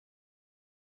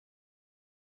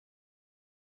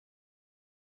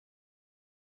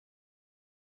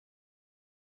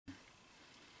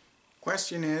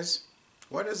Question is,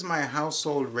 what is my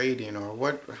household rating,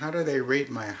 or how do they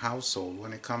rate my household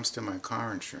when it comes to my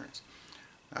car insurance?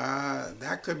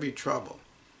 That could be trouble,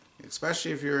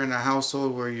 especially if you're in a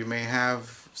household where you may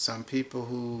have some people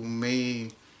who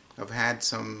may have had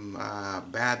some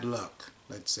bad luck,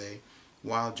 let's say,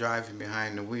 while driving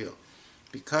behind the wheel.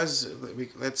 Because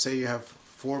let's say you have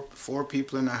four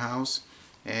people in the house,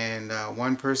 and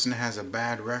one person has a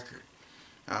bad record.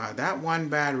 That one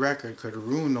bad record could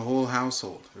ruin the whole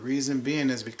household. The reason being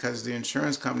is because the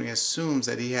insurance company assumes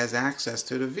that he has access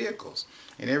to the vehicles.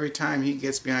 And every time he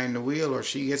gets behind the wheel or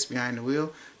she gets behind the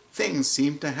wheel, things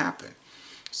seem to happen.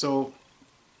 So,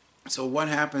 so what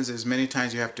happens is many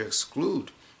times you have to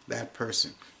exclude that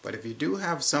person. But if you do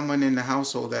have someone in the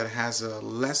household that has a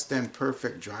less than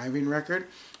perfect driving record,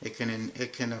 it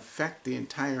can affect the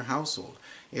entire household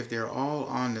if they're all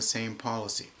on the same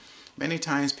policy. Many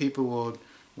times people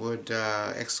would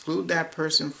exclude that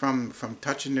person from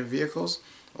touching their vehicles,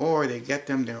 or they get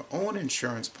them their own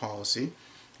insurance policy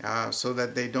so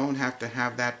that they don't have to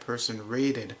have that person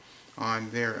rated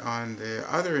on the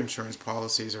other insurance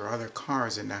policies or other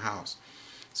cars in the house.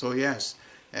 So yes,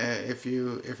 if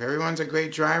everyone's a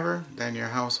great driver, then your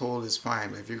household is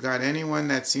fine. But if you've got anyone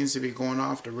that seems to be going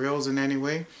off the rails in any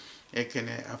way, it can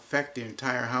affect the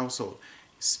entire household.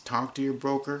 Talk to your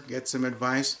broker, get some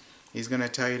advice. He's going to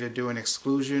tell you to do an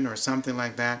exclusion or something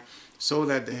like that, so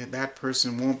that that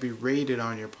person won't be rated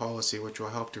on your policy, which will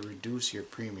help to reduce your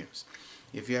premiums.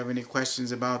 If you have any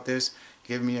questions about this,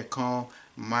 give me a call.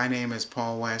 My name is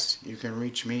Paul West. You can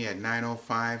reach me at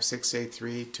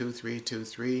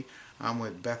 905-683-2323. I'm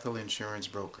with Bethel Insurance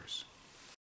Brokers.